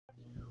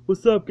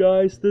What's up,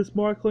 guys? This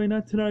Mark Lane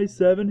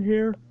 1997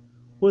 here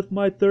with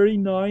my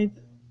 39th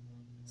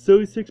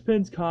Silly Six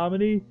Pins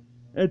comedy,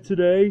 and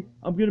today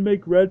I'm gonna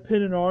make Red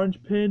Pin and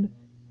Orange Pin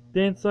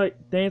dance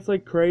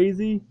like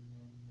crazy.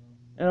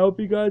 And I hope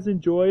you guys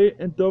enjoy it,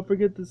 and don't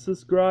forget to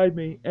subscribe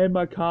me and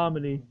my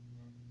comedy.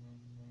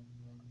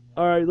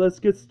 Alright, let's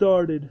get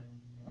started.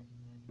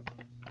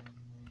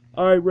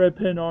 Alright, Red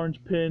Pin,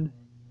 Orange Pin.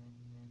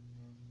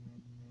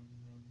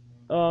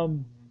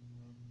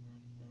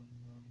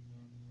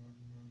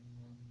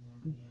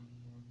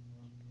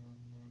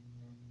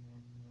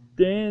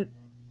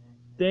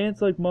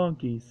 Dance like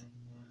monkeys.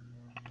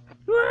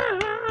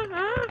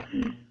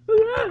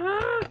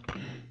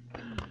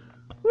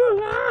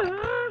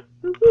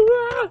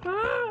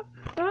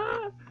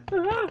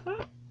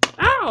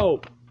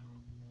 Ow!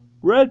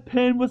 Red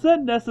Pin, was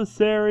that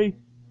necessary?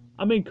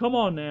 I mean, come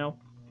on now.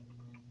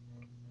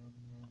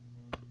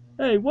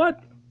 Hey,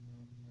 what?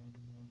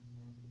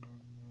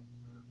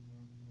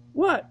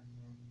 What?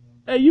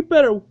 Hey, you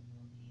better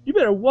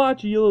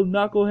watch it, you little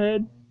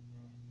knucklehead.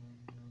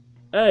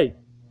 Hey,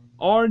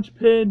 Orange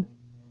Pin,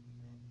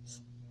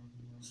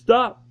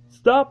 stop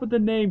with the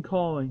name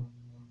calling.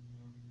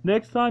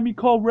 Next time you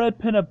call Red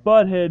Pin a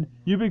butthead,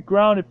 you'll be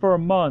grounded for a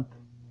month.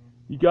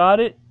 You got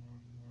it?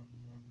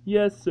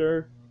 Yes,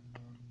 sir.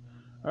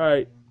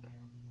 Alright.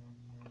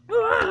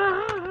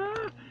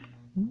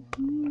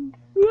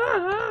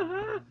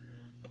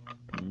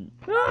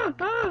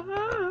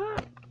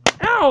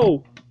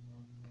 Ow!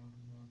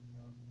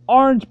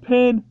 Orange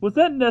Pin, was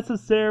that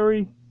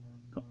necessary?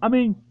 I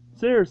mean,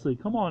 seriously,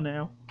 come on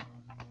now.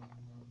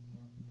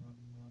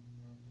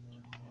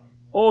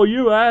 Oh,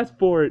 you asked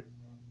for it.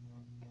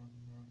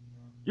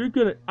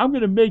 I'm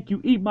gonna make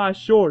you eat my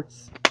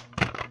shorts.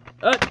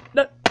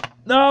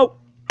 No.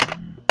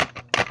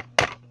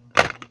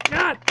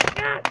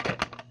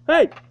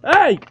 Hey!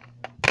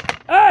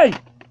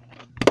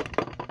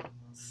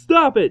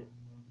 Stop it!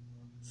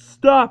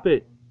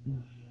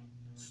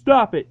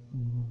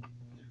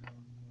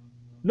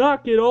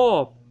 Knock it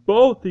off,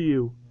 both of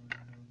you.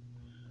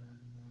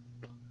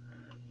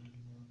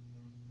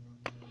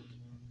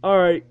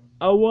 Alright,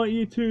 I want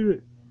you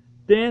to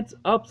dance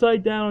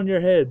upside down on your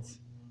heads.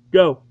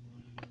 Go.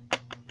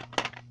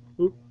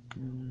 Oop.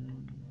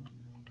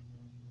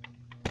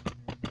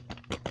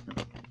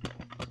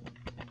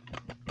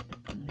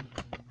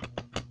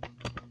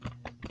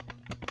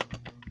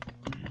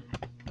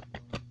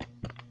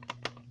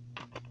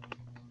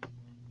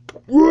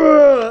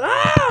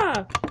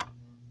 Ah!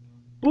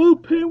 Blue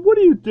Pin, what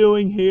are you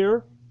doing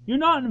here? You're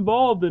not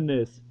involved in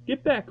this.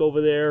 Get back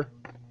over there.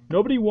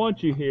 Nobody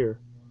wants you here.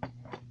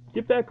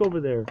 Get back over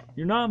there.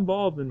 You're not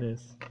involved in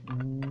this.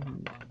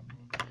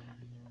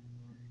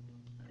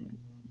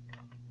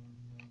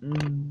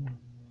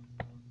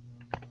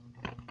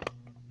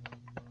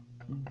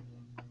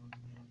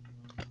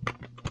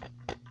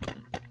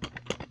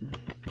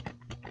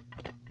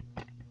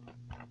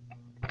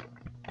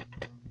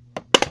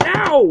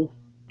 Ow!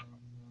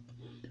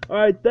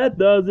 Alright, that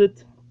does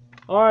it.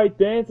 Alright,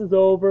 dance is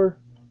over.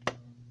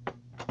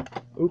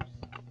 Oops.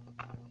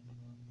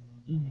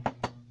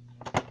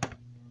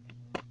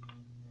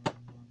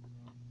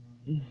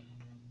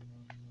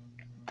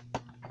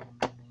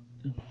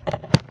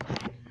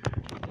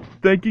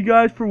 Thank you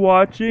guys for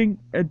watching,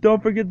 and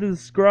don't forget to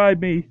subscribe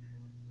me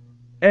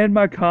and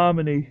my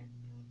comedy.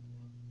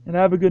 And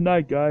have a good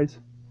night, guys.